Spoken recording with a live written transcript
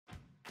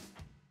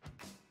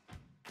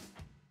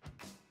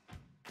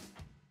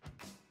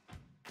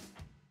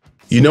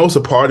You know it's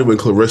a party when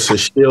Claressa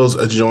Shields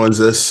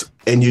joins us,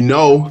 and you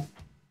know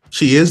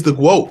she is the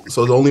GWOAT,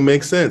 so it only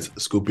makes sense.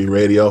 Scoopy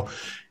Radio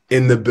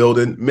in the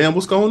building. Man,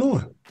 what's going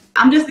on?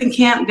 I'm just in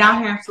camp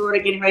down here in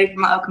Florida getting ready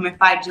for my upcoming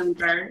fight June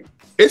 3rd.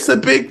 It's a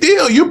big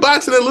deal. You're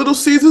boxing at Little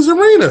Caesars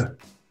Arena.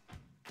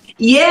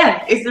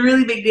 Yeah, it's a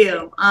really big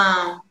deal.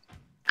 I'm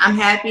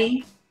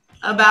happy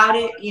about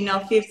it. You know,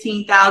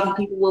 15,000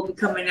 people will be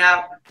coming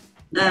out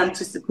to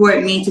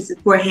support me, to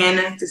support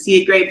Hannah, to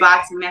see a great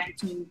boxing match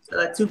between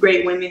two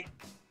great women.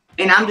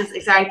 And I'm just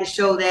excited to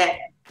show that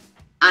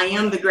I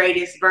am the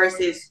greatest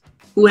versus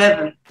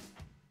whoever.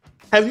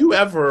 Have you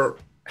ever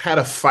had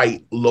a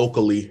fight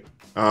locally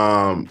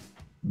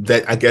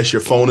that I guess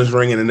your phone is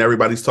ringing and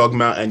everybody's talking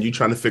about and you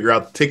trying to figure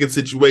out the ticket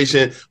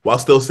situation while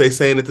still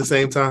saying at the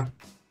same time?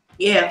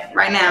 Yeah,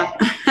 right now.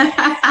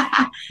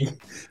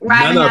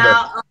 Right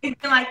now, it's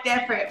been like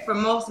that for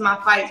most of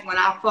my fights. When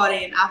I fought,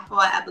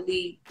 I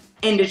believe,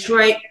 in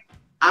Detroit.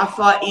 I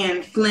fought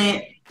in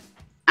Flint,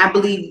 I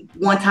believe,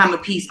 one time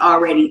apiece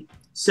already.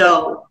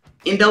 So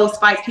in those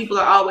fights, people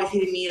are always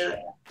hitting me up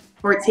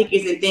for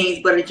tickets and things.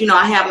 But, you know,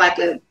 I have like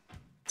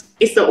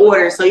it's the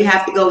order. So you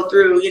have to go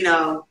through, you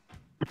know,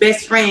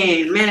 best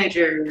friend,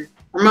 manager,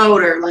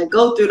 promoter, like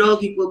go through those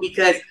people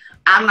because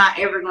I'm not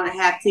ever going to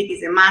have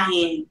tickets in my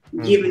hand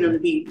giving them to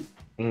people.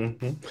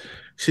 Mm-hmm.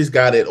 She's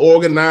got it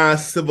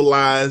organized,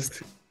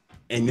 civilized,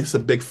 and it's a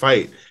big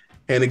fight.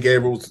 Hannah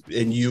Gabriels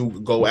and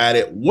you go at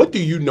it. What do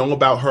you know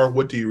about her?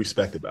 What do you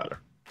respect about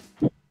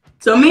her?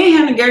 So me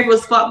and Hannah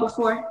Gabriels fought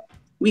before.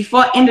 We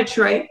fought in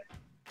Detroit.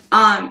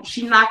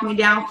 She knocked me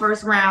down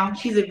first round.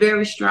 She's a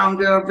very strong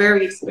girl,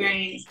 very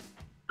experienced.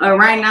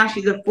 Right now,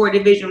 she's a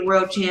 4-division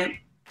world champ.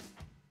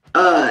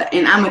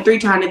 And I'm a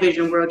 3-time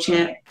division world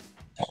champ.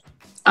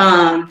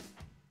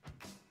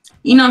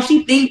 You know,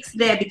 she thinks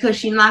that because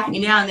she knocked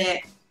me down that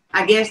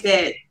I guess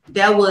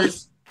that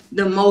was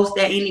the most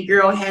that any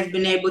girl has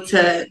been able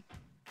to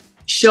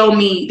show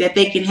me that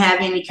they can have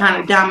any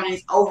kind of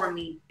dominance over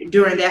me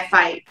during that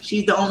fight.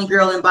 She's the only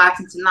girl in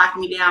boxing to knock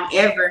me down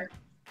ever.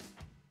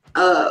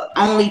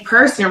 Only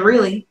person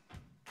really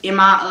in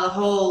my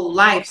whole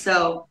life.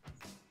 So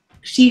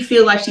she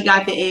feels like she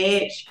got the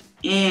edge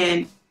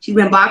and she's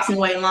been boxing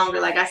way longer.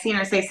 Like I seen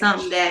her say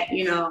something that,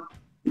 you know,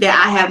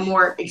 that I have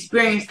more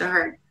experience than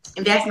her.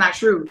 And that's not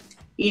true.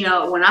 You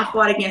know, when I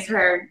fought against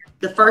her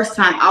the first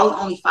time, I was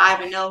only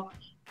 5-0.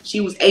 She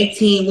was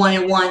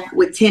 18-1-1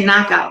 with 10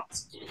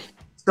 knockouts.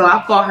 So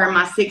I fought her in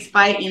my 6th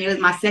fight, and it was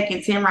my second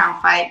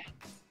 10-round fight.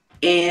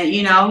 And,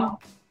 you know,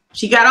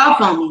 she got off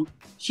on me.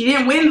 She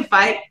didn't win the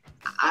fight.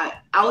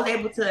 I was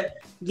able to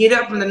get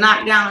up from the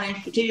knockdown and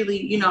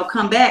particularly, you know,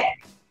 come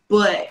back.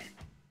 But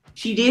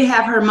she did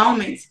have her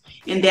moments.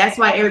 And that's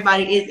why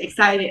everybody is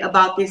excited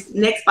about this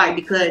next fight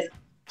because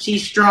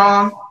she's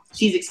strong,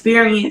 she's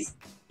experienced,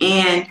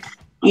 and,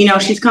 you know,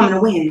 she's coming to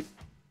win.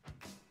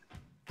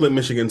 Flint,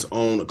 Michigan's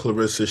own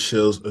Claressa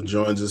Shields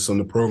joins us on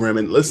the program.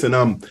 And listen,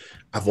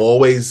 I've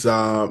always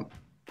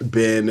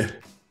been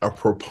a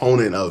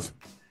proponent of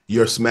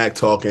your smack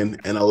talking,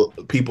 and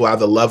people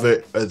either love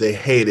it or they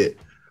hate it.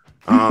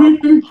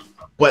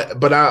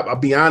 But I'll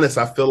be honest,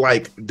 I feel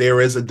like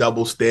there is a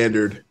double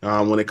standard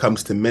when it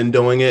comes to men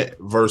doing it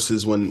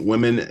versus when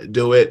women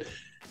do it.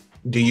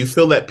 Do you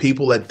feel that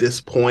people at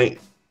this point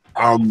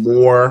are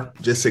more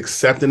just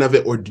accepting of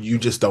it, or do you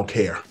just don't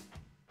care?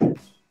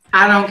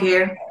 I don't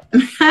care.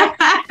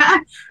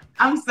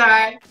 I'm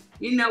sorry.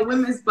 You know,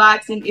 women's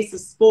boxing is a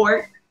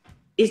sport.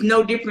 It's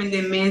no different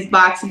than men's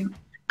boxing.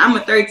 I'm a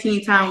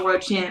 13-time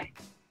world champ,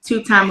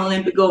 2-time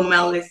Olympic gold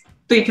medalist,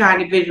 3-time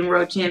division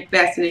world champ,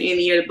 faster than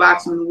any other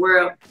boxer in the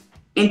world.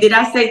 And did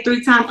I say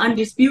 3-time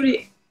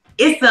undisputed?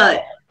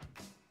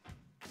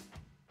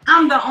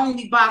 I'm the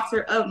only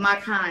boxer of my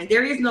kind.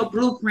 There is no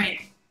blueprint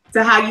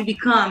to how you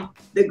become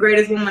the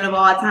greatest woman of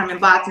all time in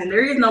boxing.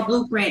 There is no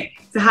blueprint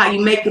to how you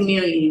make $1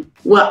 million.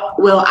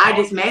 Well, I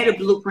just made a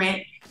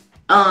blueprint.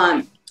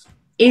 Now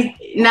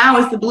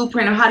it's the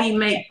blueprint of how do you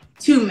make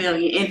 2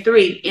 million and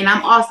 3. And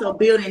I'm also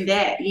building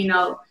that, you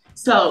know.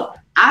 So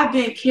I've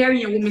been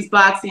carrying women's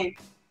boxing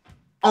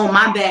on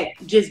my back,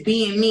 just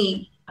being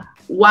me,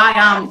 while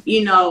I'm,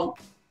 you know,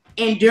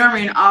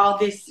 enduring all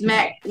this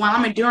smack, while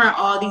I'm enduring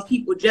all these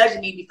people judging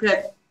me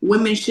because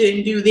women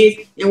shouldn't do this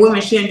and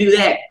women shouldn't do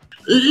that.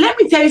 Let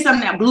me tell you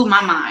something that blew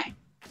my mind.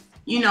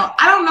 You know,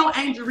 I don't know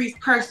Angel Reese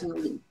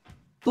personally,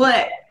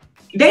 but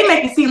they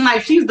make it seem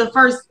like she's the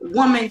first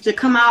woman to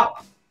come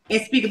out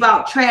and speak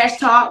about trash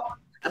talk,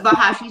 about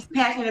how she's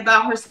passionate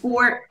about her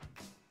sport,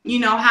 you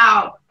know,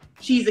 how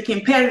she's a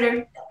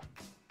competitor.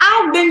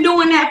 I've been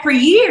doing that for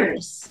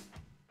years.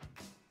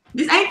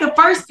 This ain't the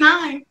first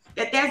time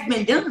that that's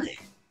been done.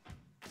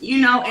 You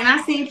know, and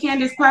I seen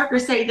Candace Parker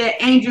say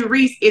that Angel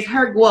Reese is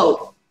her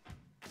GWOAT.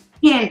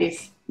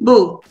 Candace,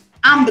 boo.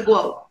 I'm the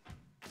GWOAT.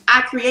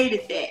 I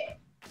created that.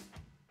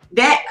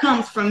 That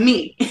comes from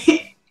me.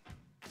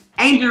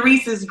 Angel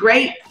Reese is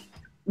great,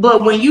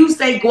 but when you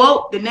say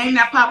GWOAT, the name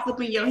that pops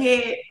up in your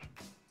head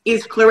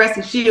is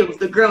Claressa Shields,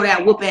 the girl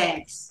that whoop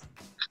ass.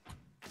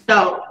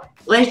 So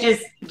let's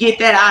just get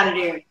that out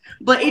of there.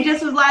 But it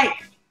just was like,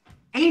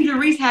 Angel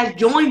Reese has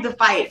joined the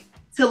fight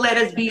to let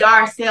us be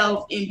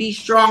ourselves and be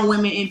strong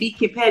women and be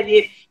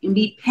competitive and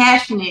be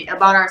passionate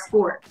about our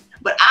sport.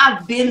 But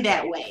I've been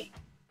that way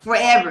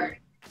forever.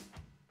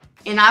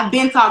 And I've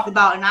been talked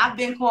about, and I've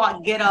been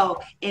called ghetto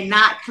and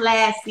not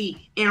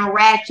classy and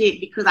ratchet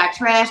because I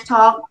trash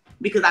talk,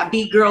 because I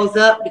beat girls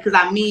up, because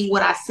I mean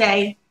what I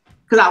say,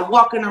 because I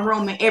walk in a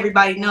room and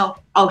everybody know,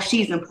 oh,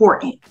 she's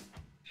important.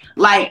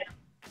 Like,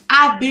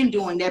 I've been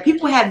doing that.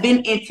 People have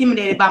been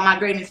intimidated by my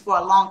greatness for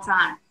a long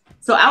time.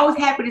 So I was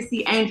happy to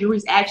see Angel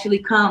Reese actually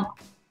come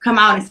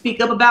out and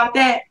speak up about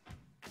that.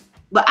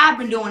 But I've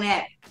been doing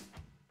that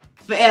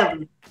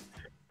forever.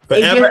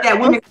 It's just that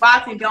women's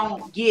boxing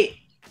don't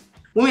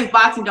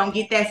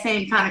get that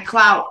same kind of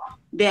clout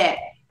that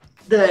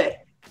the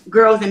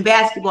girls in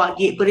basketball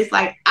get. But it's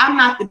like, I'm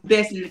not the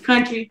best in the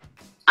country.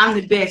 I'm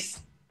the best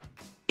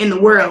in the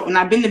world. And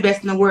I've been the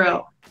best in the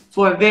world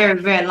for a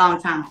very, very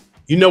long time.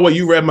 You know what?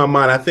 You read my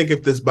mind. I think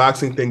if this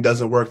boxing thing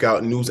doesn't work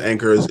out, news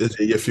anchor is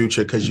in your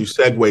future, because you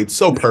segued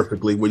so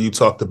perfectly when you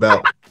talked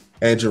about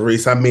Angel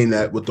Reese. I mean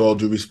that with all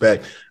due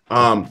respect.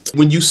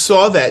 When you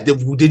saw that,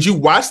 did you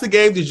watch the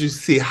game? Did you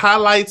see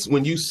highlights?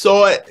 When you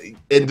saw it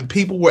and the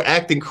people were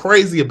acting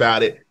crazy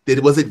about it,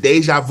 was it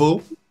deja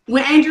vu?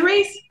 With Angel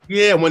Reese?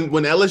 Yeah, when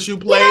LSU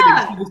played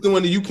and he was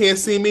doing the "You Can't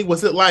See Me,"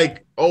 was it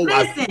like, oh,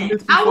 listen,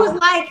 I was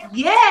like,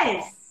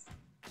 yes,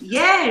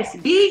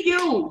 be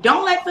you.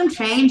 Don't let them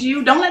change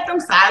you. Don't let them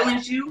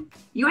silence you.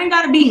 You ain't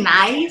got to be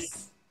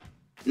nice.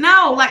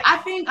 No, like, I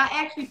think I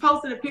actually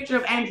posted a picture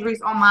of Angel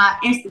Reese on my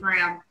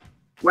Instagram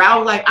where I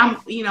was like, I'm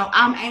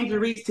Angel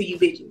Reese to you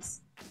bitches,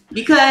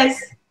 because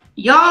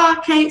y'all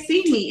can't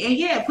see me. And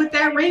yeah, put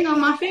that ring on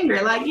my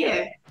finger. Like,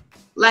 yeah,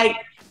 like,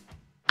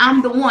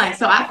 I'm the one.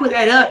 So I put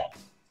that up,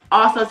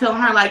 also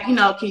telling her, like,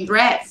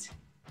 congrats.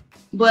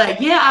 But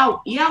yeah, I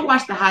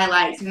watched the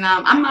highlights, and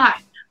I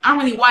don't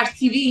really watch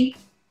TV,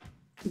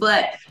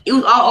 but it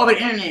was all over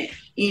the internet,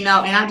 and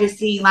I just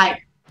see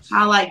like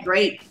how like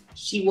great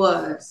she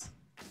was.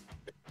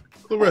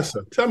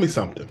 Claressa, tell me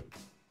something.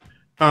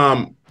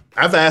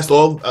 I've asked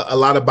a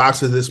lot of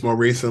boxers this more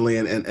recently,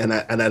 and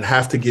I'd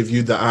have to give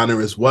you the honor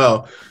as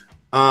well.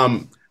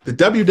 The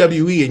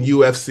WWE and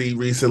UFC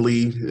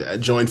recently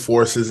joined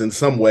forces in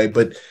some way,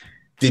 but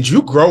did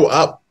you grow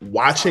up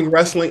watching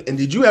wrestling, and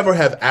did you ever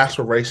have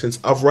aspirations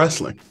of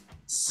wrestling?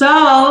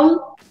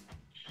 So,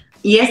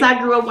 yes, I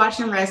grew up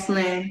watching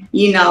wrestling.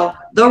 The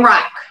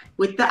Rock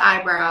with the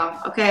eyebrow.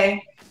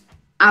 Okay,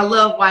 I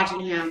love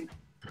watching him.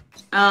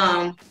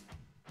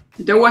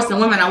 There were some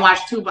women I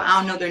watched too, but I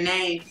don't know their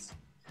names.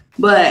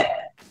 But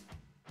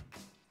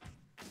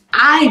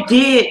I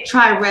did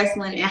try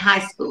wrestling in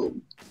high school,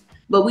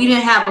 but we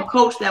didn't have a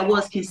coach that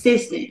was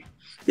consistent.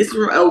 This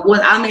was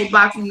I made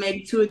boxing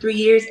maybe 2 or 3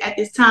 years at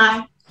this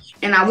time,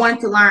 and I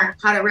wanted to learn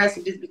how to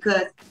wrestle just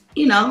because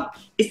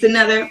it's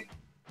another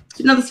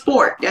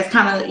sport that's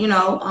kind of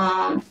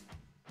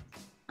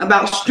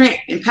about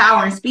strength and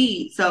power and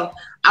speed. So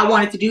I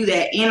wanted to do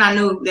that, and I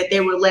knew that they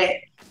would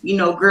let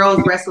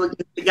girls wrestle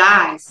against the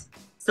guys.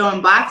 So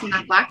in boxing,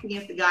 I boxed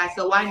against the guys,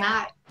 so why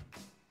not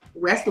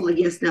wrestle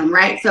against them,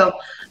 right? So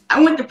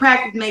I went to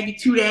practice maybe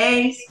 2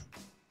 days,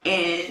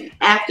 and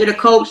after the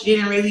coach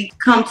didn't really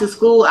come to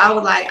school, I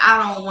was like,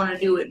 I don't want to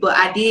do it. But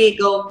I did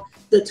go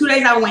the 2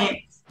 days I went,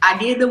 I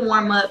did the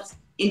warm-ups,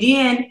 and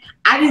then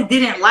I just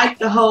didn't like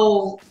the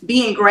whole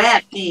being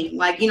grabbed thing.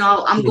 Like,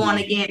 I'm going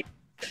against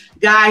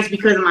guys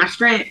because of my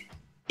strength,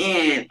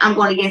 and I'm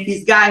going against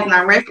these guys and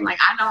I'm wrestling. Like,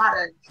 I know how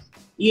to,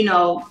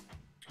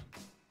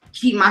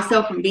 keep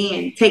myself from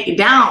being taken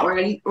down, or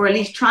at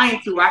least trying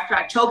to. I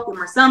tried to choke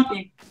them or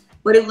something,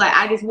 but it was like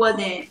I just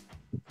wasn't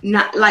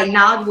not like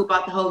knowledgeable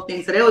about the whole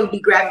thing. So they would be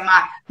grabbing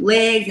my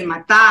legs and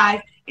my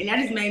thighs, and that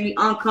just made me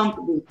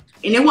uncomfortable.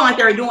 And it wasn't like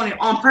they were doing it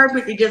on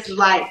purpose. It just was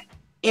like,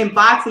 in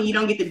boxing, you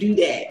don't get to do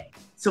that.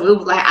 So it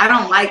was like, I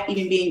don't like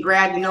even being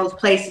grabbed in those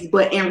places.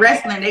 But in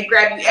wrestling, they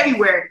grab you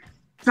everywhere,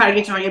 try to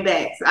get you on your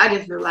back. So I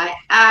just feel like,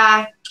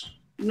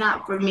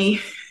 not for me.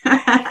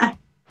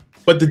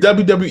 But the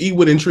WWE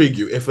would intrigue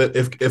you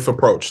if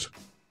approached.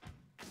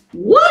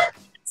 What?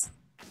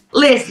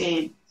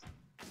 Listen,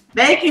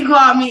 they can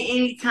call me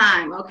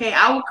anytime, okay?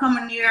 I will come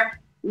in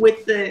there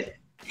with the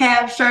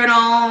half shirt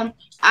on.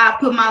 I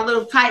put my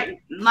little tight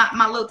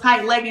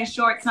legging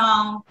shorts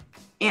on,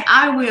 and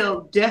I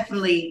will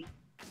definitely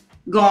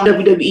go on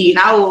WWE. And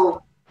I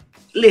will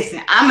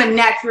listen. I'm a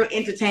natural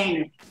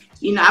entertainer.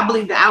 I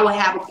believe that I will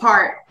have a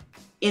part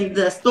in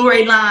the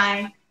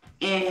storyline,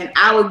 and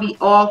I would be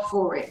all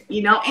for it.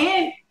 And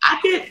I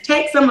could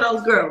take some of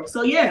those girls.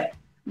 So yeah,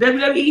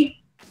 WWE,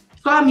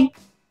 call me.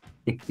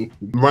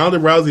 Ronda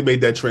Rousey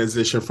made that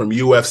transition from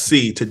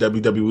UFC to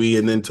WWE,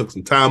 and then took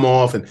some time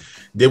off and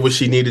did what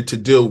she needed to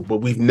do. But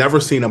we've never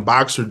seen a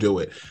boxer do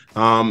it.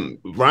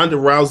 Ronda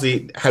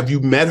Rousey, have you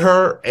met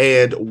her?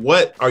 And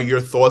what are your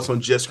thoughts on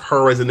just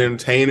her as an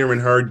entertainer and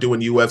her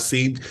doing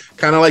UFC?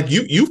 Kind of like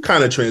you've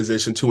kind of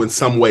transitioned to in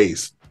some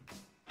ways.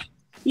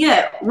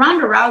 Yeah,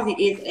 Ronda Rousey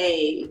is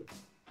a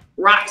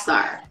rock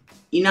star.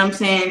 You know what I'm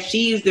saying?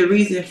 She's the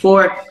reason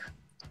for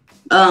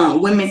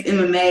women's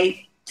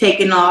MMA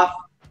taking off.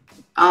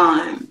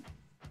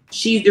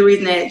 She's the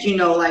reason that, you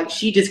know, like,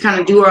 she just kind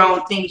of do her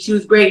own thing. She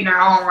was great in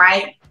her own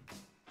right.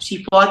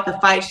 She fought the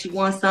fight. She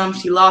won some.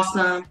 She lost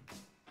some.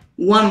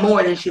 Won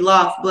more than she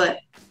lost. But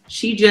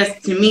she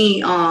just, to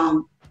me,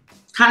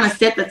 kind of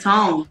set the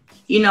tone.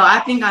 You know, I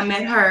think I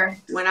met her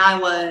when I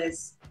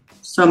was,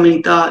 so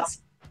many thoughts.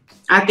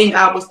 I think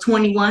I was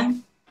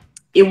 21.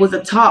 It was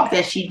a talk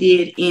that she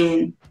did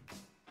in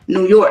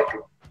New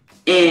York.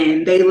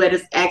 And they let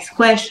us ask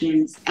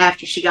questions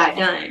after she got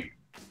done.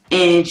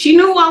 And she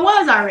knew who I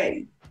was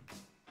already.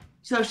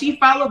 So she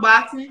followed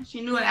boxing.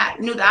 She knew that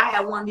I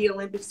had won the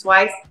Olympics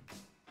twice.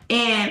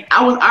 And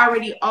I was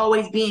already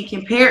always being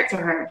compared to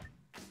her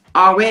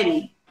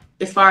already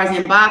as far as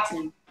in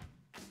boxing.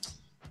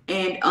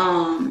 And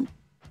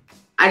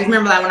I just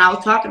remember, like, when I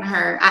was talking to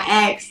her,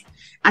 I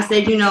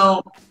said, you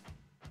know,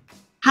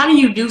 how do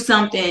you do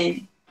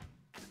something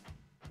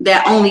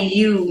that only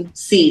you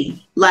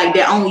see, like,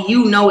 that only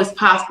you know is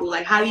possible?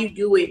 Like, how do you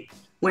do it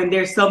when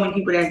there's so many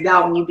people that's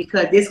doubting you?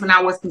 Because this, when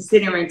I was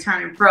considering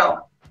turning pro,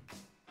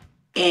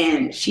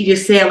 and she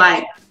just said,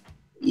 like,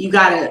 you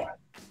gotta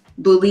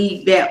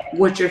believe that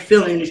what you're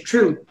feeling is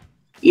true,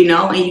 you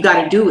know, and you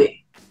gotta do it.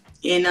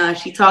 And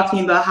she talked to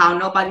me about how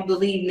nobody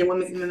believed in the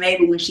women's MMA,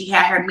 but when she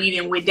had her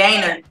meeting with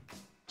Dana,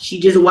 she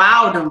just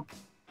wowed them,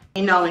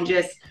 you know, and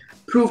just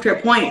proved her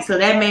point. So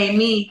that made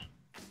me,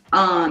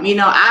 you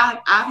know,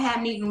 I've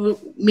had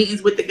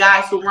meetings with the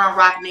guys who run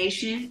Rock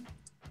Nation,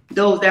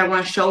 those that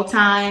run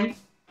Showtime.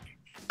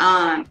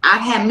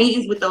 I've had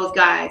meetings with those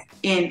guys,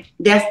 and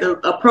that's the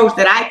approach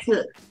that I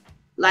took.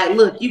 Like,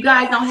 look, you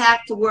guys don't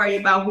have to worry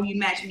about who you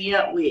match me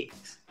up with.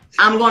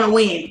 I'm going to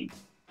win.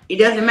 It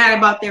doesn't matter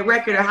about their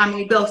record or how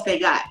many belts they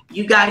got.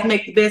 You guys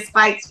make the best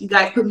fights. You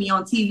guys put me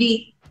on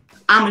TV.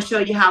 I'm going to show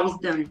you how it's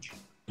done.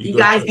 You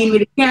guys give me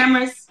the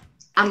cameras.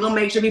 I'm going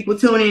to make sure people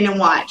tune in and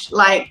watch.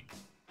 Like,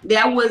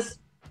 that was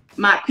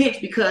my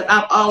pitch, because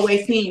I've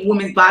always seen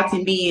women's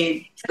boxing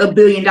being $1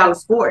 billion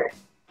sport.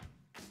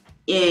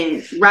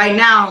 And right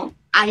now,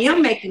 I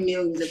am making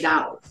millions of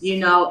dollars, you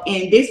know,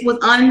 and this was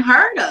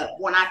unheard of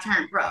when I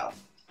turned pro.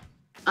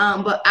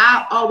 But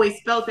I always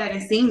felt that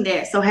and seen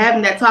that. So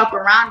having that talk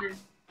around her,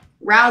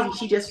 Rousey,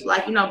 she just,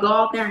 like, you know, go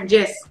out there and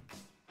just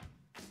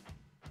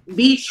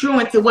be true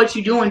into what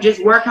you do and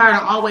just work hard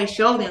and always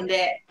show them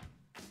that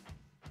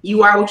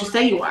you are what you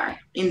say you are.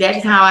 And that's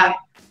just how I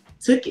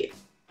took it.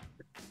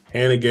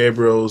 Hannah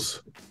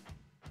Gabriels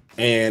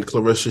and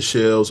Claressa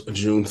Shields,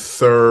 June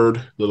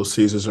 3rd, Little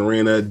Caesars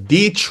Arena,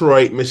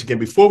 Detroit, Michigan.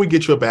 Before we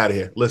get you up out of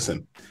here,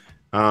 listen,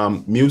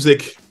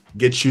 music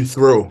gets you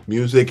through.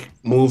 Music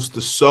moves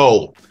the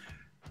soul.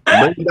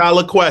 $1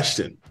 million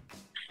question.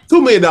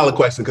 $2 million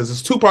question, because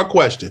it's a two-part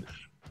question.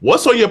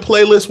 What's on your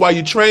playlist while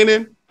you're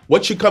training?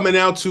 What you coming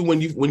out to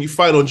when you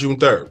fight on June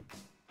 3rd?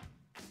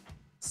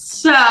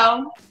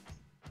 So,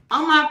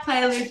 on my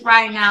playlist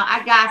right now,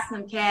 I got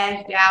some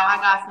Cash Dow, I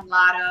got some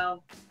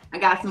Lotto, I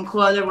got some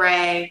Coi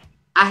Leray,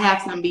 I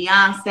have some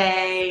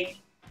Beyonce,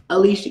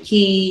 Alicia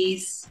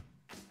Keys,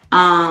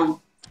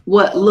 Lil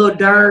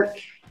Durk,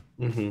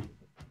 who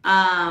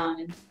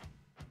I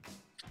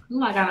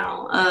got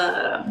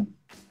on?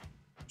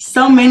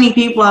 So many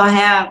people I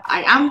have.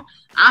 I'm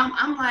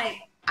like,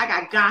 I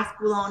got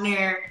gospel on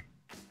there.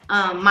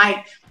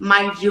 Mike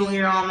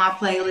Jr. on my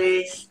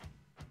playlist.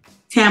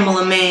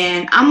 Tamala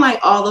Man. I'm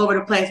like all over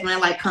the place when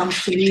it like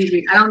comes to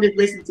music. I don't just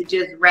listen to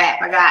just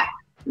rap. I got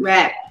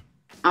rap,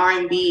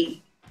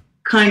 R&B,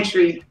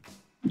 country,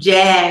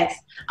 jazz.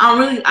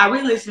 I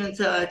really listen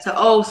to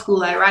old school.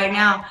 Like right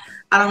now,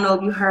 I don't know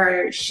if you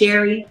heard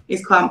Sherry.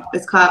 It's called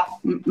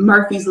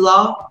Murphy's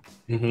Law.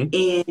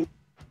 And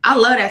I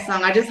love that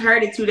song. I just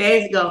heard it 2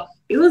 days ago.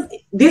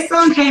 This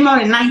song came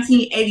out in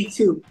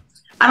 1982.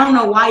 I don't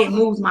know why it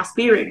moves my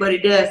spirit, but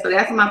it does. So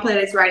that's on my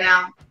playlist right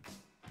now.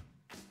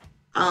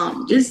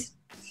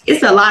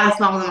 It's a lot of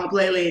songs on my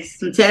playlist.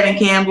 Some Tevin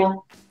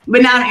Campbell.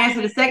 But now to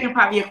answer the second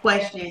part of your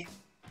question,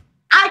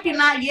 I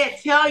cannot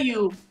yet tell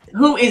you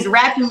who is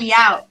rapping me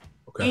out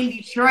in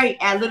Detroit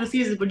at Little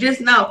Caesars, but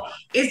just know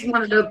it's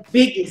one of the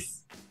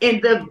biggest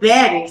and the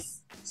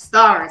baddest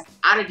stars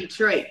out of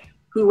Detroit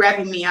who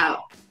rapping me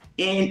out.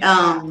 And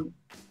I'm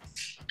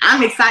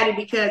excited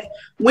because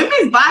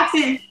women's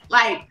boxing,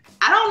 like,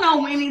 I don't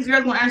know when these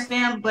girls will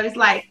understand, but it's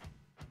like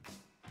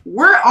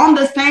we're on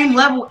the same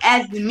level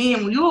as the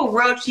men. When you're a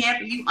world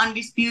champion, you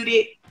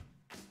undisputed,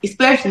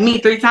 especially me,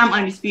 3-time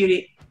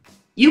undisputed.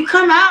 You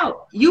come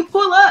out, you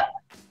pull up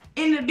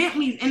in the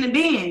Bentleys, in the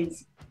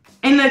Benz,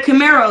 in the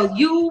Camaros.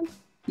 You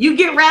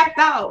get wrapped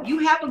out. You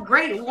have a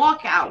great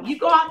walkout. You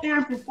go out there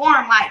and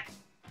perform. Like,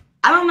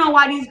 I don't know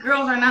why these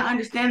girls are not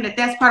understanding that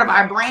that's part of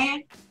our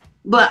brand,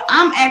 but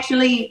I'm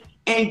actually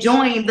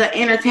enjoying the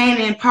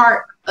entertaining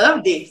part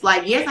of this.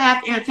 Like, yes, I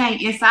have to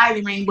entertain inside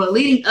the ring, but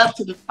leading up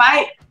to the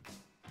fight,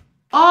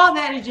 all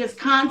that is just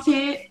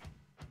content,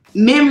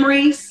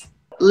 memories,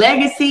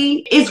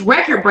 legacy. It's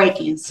record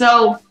breaking.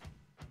 So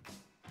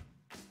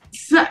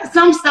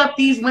some stuff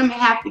these women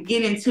have to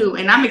get into,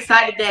 and I'm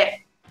excited that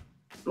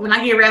when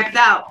I get wrapped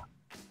out,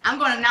 I'm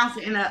going to announce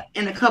it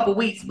in a couple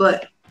weeks,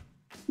 but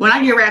when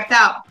I get wrapped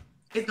out,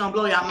 it's gonna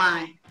blow your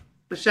mind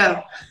for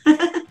sure.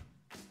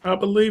 I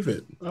believe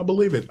it. I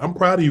believe it. I'm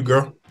proud of you,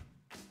 girl.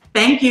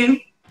 Thank you.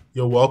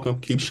 You're welcome.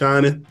 Keep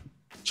shining.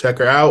 Check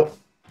her out.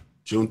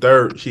 June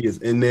 3rd. She is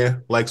in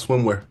there like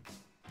swimwear.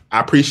 I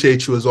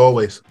appreciate you as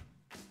always.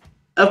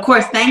 Of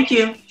course. Thank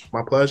you.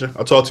 My pleasure.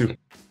 I'll talk to you.